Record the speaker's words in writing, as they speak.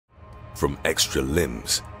From extra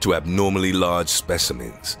limbs to abnormally large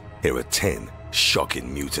specimens, here are 10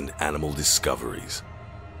 shocking mutant animal discoveries.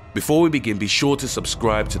 Before we begin, be sure to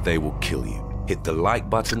subscribe to They Will Kill You. Hit the like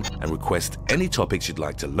button and request any topics you'd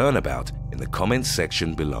like to learn about in the comments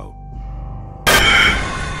section below.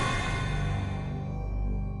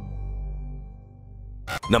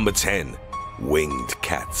 Number 10. Winged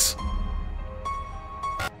cats.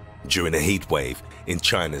 During a heat wave in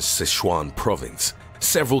China's Sichuan province,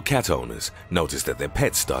 several cat owners noticed that their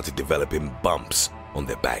pets started developing bumps on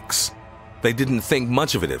their backs. They didn't think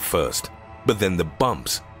much of it at first, but then the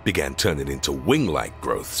bumps began turning into wing-like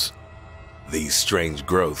growths. These strange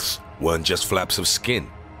growths weren't just flaps of skin,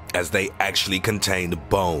 as they actually contained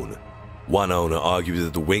bone. One owner argued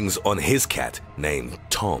that the wings on his cat, named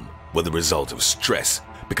Tom, were the result of stress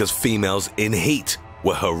because females in heat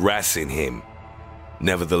were harassing him.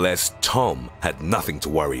 Nevertheless, Tom had nothing to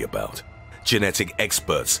worry about. Genetic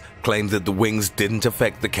experts claimed that the wings didn't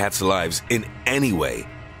affect the cat's lives in any way,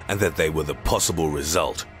 and that they were the possible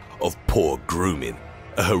result of poor grooming,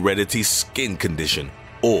 a hereditary skin condition,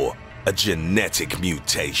 or a genetic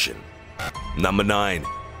mutation. Number 9.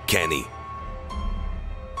 Kenny.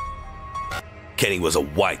 Kenny was a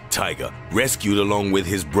white tiger rescued along with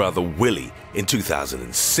his brother Willie in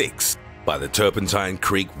 2006 by the Turpentine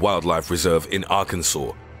Creek Wildlife Reserve in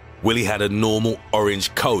Arkansas. Willie had a normal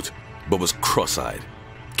orange coat but was cross-eyed.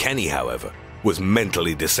 Kenny, however, was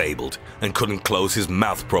mentally disabled and couldn't close his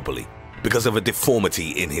mouth properly because of a deformity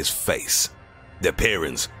in his face. Their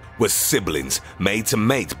parents were siblings made to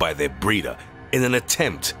mate by their breeder in an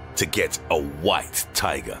attempt to get a white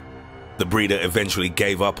tiger. The breeder eventually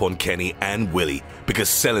gave up on Kenny and Willie because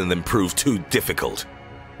selling them proved too difficult.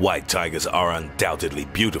 White tigers are undoubtedly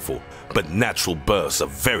beautiful, but natural births are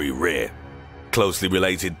very rare. Closely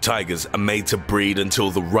related tigers are made to breed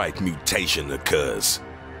until the right mutation occurs.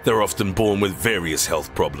 They're often born with various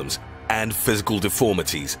health problems and physical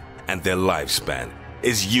deformities, and their lifespan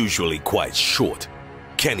is usually quite short.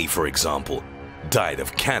 Kenny, for example, died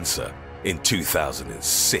of cancer in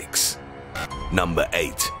 2006. Number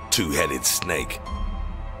 8. Two-headed snake.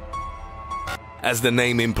 As the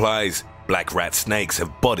name implies, black rat snakes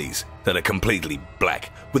have bodies that are completely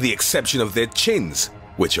black, with the exception of their chins,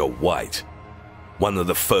 which are white. One of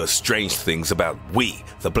the first strange things about Willie,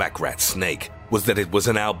 the black rat snake, was that it was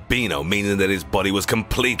an albino, meaning that his body was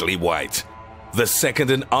completely white. The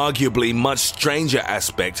second and arguably much stranger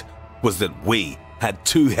aspect was that Willie had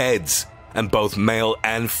 2 heads and both male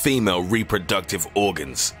and female reproductive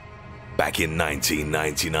organs. Back in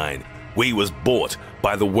 1999, Willie was bought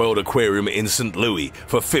by the World Aquarium in St. Louis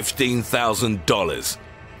for $15,000.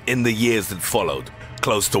 In the years that followed,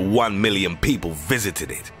 close to 1 million people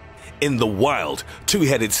visited it. In the wild,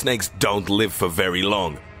 two-headed snakes don't live for very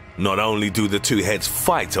long. Not only do the 2 heads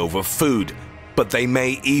fight over food, but they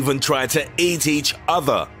may even try to eat each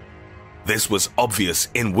other. This was obvious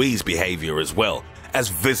in Willie's behavior as well, as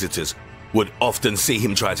visitors would often see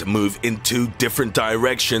him try to move in 2 different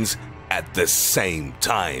directions at the same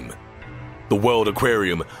time. The World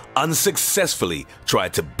Aquarium unsuccessfully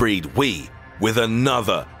tried to breed Willie with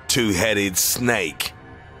another 2-headed snake.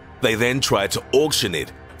 They then tried to auction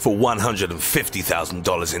it for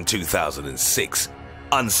 $150,000 in 2006,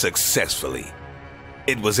 unsuccessfully.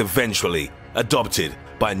 It was eventually adopted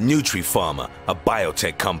by Nutri-Pharma, a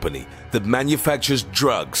biotech company that manufactures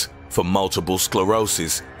drugs for multiple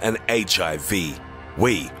sclerosis and HIV.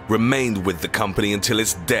 Willie remained with the company until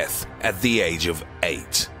its death at the age of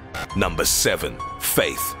 8. Number 7.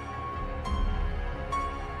 Faith.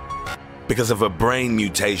 Because of a brain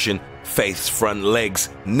mutation, Faith's front legs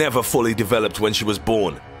never fully developed when she was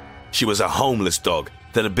born. She was a homeless dog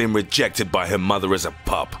that had been rejected by her mother as a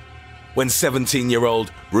pup. When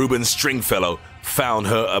 17-year-old Reuben Stringfellow found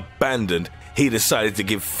her abandoned, he decided to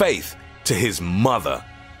give Faith to his mother.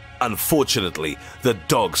 Unfortunately, the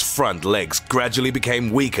dog's front legs gradually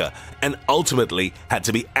became weaker and ultimately had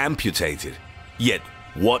to be amputated. Yet,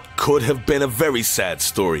 what could have been a very sad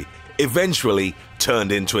story eventually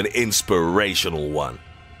turned into an inspirational one.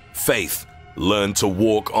 Faith learned to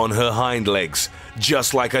walk on her hind legs,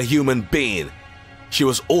 just like a human being. She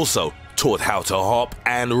was also taught how to hop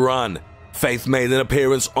and run. Faith made an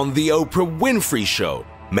appearance on The Oprah Winfrey Show,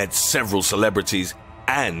 met several celebrities,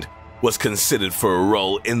 and was considered for a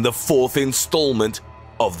role in the 4th installment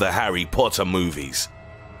of the Harry Potter movies.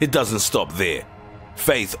 It doesn't stop there.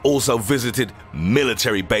 Faith also visited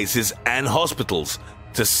military bases and hospitals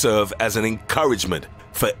to serve as an encouragement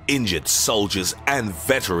for injured soldiers and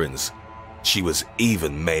veterans. She was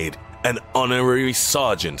even made an honorary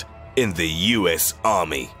sergeant in the US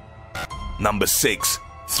Army. Number 6.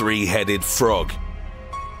 Three-headed frog.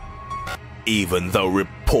 Even though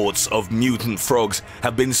reports of mutant frogs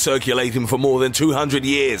have been circulating for more than 200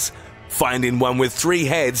 years, finding one with 3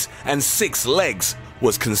 heads and 6 legs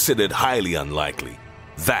was considered highly unlikely.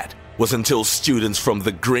 That was until students from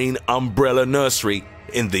the Green Umbrella Nursery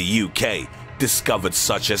in the UK discovered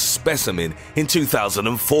such a specimen in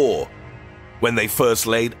 2004. When they first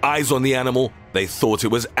laid eyes on the animal, they thought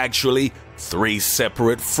it was actually 3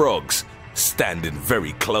 separate frogs standing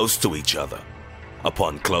very close to each other.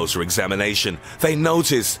 Upon closer examination, they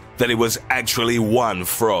noticed that it was actually one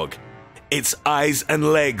frog. Its eyes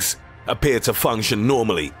and legs appeared to function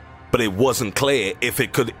normally, but it wasn't clear if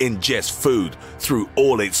it could ingest food through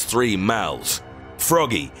all its 3 mouths.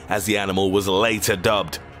 Froggy, as the animal was later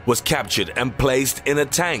dubbed, was captured and placed in a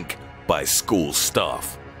tank by school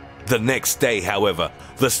staff. The next day, however,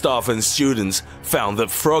 the staff and students found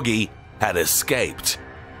that Froggy had escaped.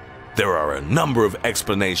 There are a number of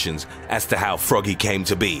explanations as to how Froggy came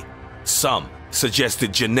to be. Some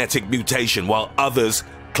suggested genetic mutation, while others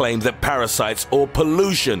claimed that parasites or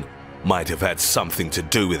pollution might have had something to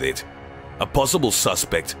do with it. A possible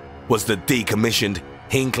suspect was the decommissioned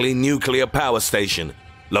Hinkley Nuclear Power Station,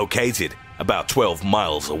 located about 12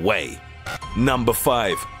 miles away. Number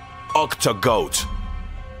 5. Octogoat.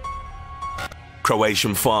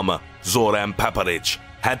 Croatian farmer Zoran Paparic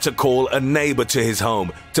had to call a neighbor to his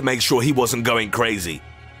home to make sure he wasn't going crazy.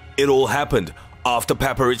 It all happened after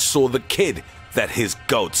Paparic saw the kid that his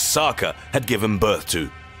goat Saka had given birth to.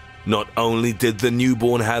 Not only did the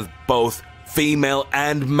newborn have both female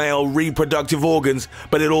and male reproductive organs,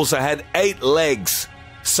 but it also had 8 legs.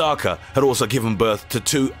 Saka had also given birth to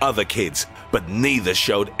 2 other kids, but neither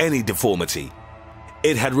showed any deformity.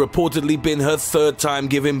 It had reportedly been her 3rd time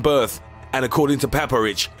giving birth, and according to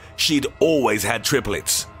Paparic, she'd always had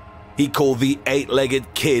triplets. He called the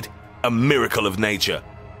 8-legged kid a miracle of nature.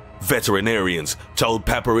 Veterinarians told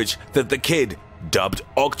Paparic that the kid, dubbed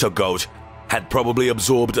Octogoat, had probably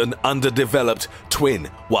absorbed an underdeveloped twin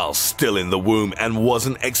while still in the womb and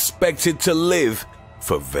wasn't expected to live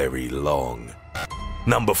for very long.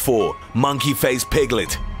 Number 4. Monkey-faced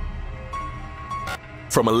piglet.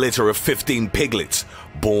 From a litter of 15 piglets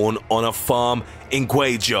born on a farm in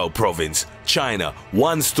Guizhou province, China,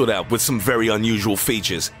 one stood out with some very unusual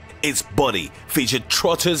features. Its body featured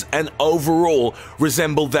trotters and overall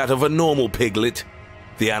resembled that of a normal piglet.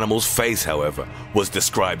 The animal's face, however, was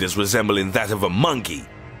described as resembling that of a monkey.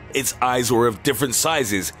 Its eyes were of different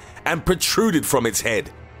sizes and protruded from its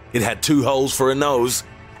head. It had 2 holes for a nose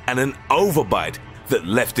and an overbite that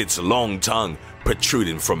left its long tongue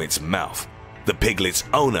protruding from its mouth. The piglet's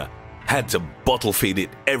owner had to bottle feed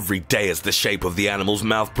it every day as the shape of the animal's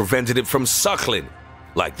mouth prevented it from suckling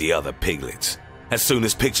like the other piglets. As soon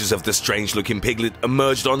as pictures of the strange-looking piglet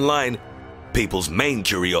emerged online, people's main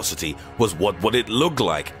curiosity was what would it look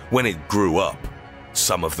like when it grew up.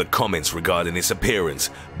 Some of the comments regarding its appearance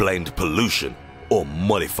blamed pollution or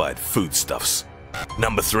modified foodstuffs.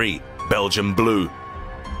 Number 3. Belgian Blue.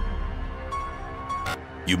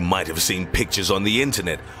 You might have seen pictures on the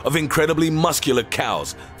internet of incredibly muscular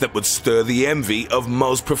cows that would stir the envy of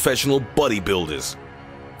most professional bodybuilders.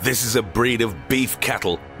 This is a breed of beef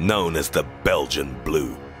cattle known as the Belgian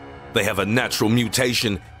Blue. They have a natural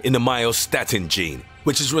mutation in the myostatin gene,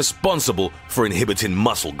 which is responsible for inhibiting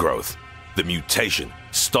muscle growth. The mutation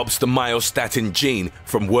stops the myostatin gene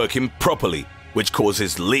from working properly, which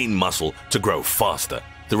causes lean muscle to grow faster.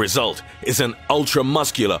 The result is an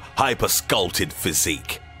ultra-muscular, hyper-sculpted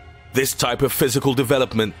physique. This type of physical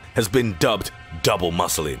development has been dubbed double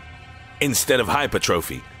muscling. Instead of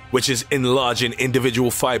hypertrophy, which is enlarging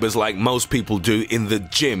individual fibers like most people do in the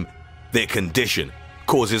gym, their condition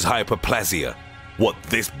causes hyperplasia. What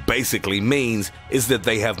this basically means is that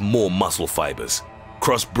they have more muscle fibers.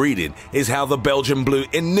 Crossbreeding is how the Belgian Blue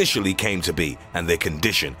initially came to be, and their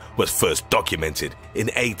condition was first documented in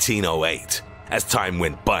 1808. As time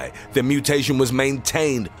went by, the mutation was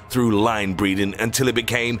maintained through line breeding until it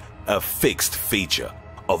became a fixed feature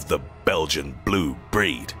of the Belgian Blue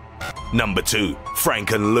breed. Number 2.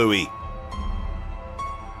 Frank and Louie.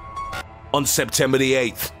 On September the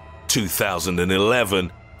 8th,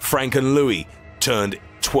 2011, Frank and Louie turned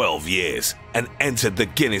 12 years and entered the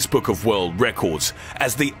Guinness Book of World Records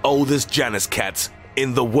as the oldest Janus cats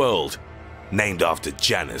in the world. Named after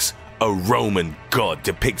Janus, a Roman god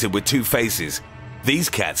depicted with 2 faces. These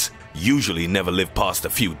cats usually never live past a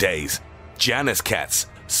few days. Janus cats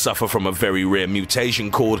suffer from a very rare mutation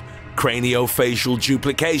called craniofacial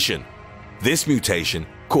duplication. This mutation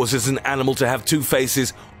causes an animal to have 2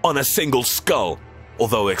 faces on a single skull.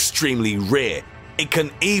 Although extremely rare, it can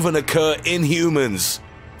even occur in humans.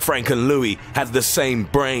 Frank and Louie had the same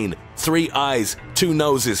brain, 3 eyes, 2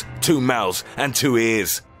 noses, 2 mouths, and 2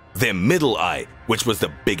 ears. Their middle eye, which was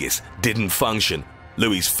the biggest, didn't function.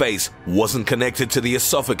 Louie's face wasn't connected to the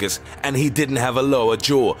esophagus, and he didn't have a lower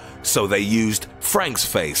jaw, so they used Frank's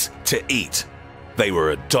face to eat. They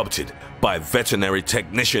were adopted by veterinary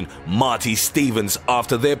technician Marty Stevens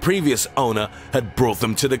after their previous owner had brought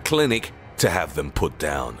them to the clinic to have them put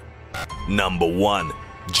down. Number 1.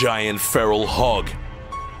 Giant feral hog.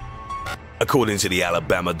 According to the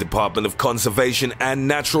Alabama Department of Conservation and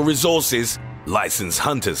Natural Resources, licensed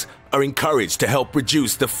hunters are encouraged to help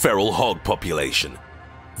reduce the feral hog population.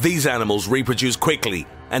 These animals reproduce quickly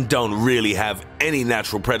and don't really have any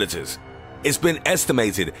natural predators. It's been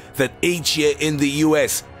estimated that each year in the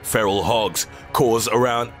US, feral hogs cause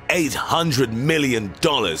around $800 million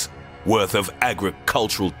worth of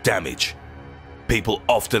agricultural damage. People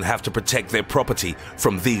often have to protect their property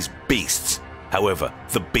from these beasts. However,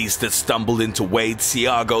 the beast that stumbled into Wade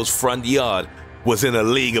Siago's front yard was in a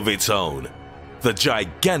league of its own. The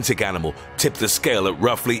gigantic animal tipped the scale at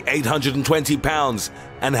roughly 820 pounds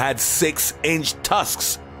and had 6-inch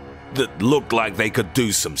tusks that looked like they could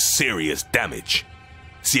do some serious damage.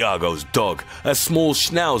 Siago's dog, a small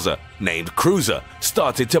schnauzer named Cruiser,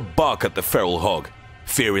 started to bark at the feral hog.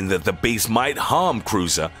 Fearing that the beast might harm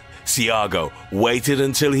Cruiser, Siago waited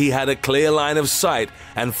until he had a clear line of sight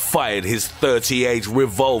and fired his .38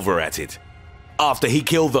 revolver at it. After he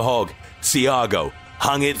killed the hog, Siago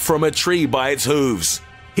hung it from a tree by its hooves.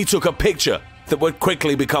 He took a picture that would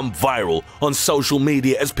quickly become viral on social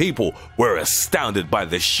media as people were astounded by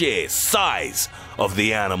the sheer size of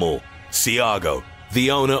the animal. Siago,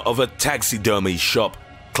 the owner of a taxidermy shop,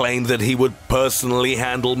 claimed that he would personally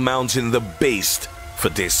handle mounting the beast for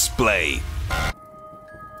display.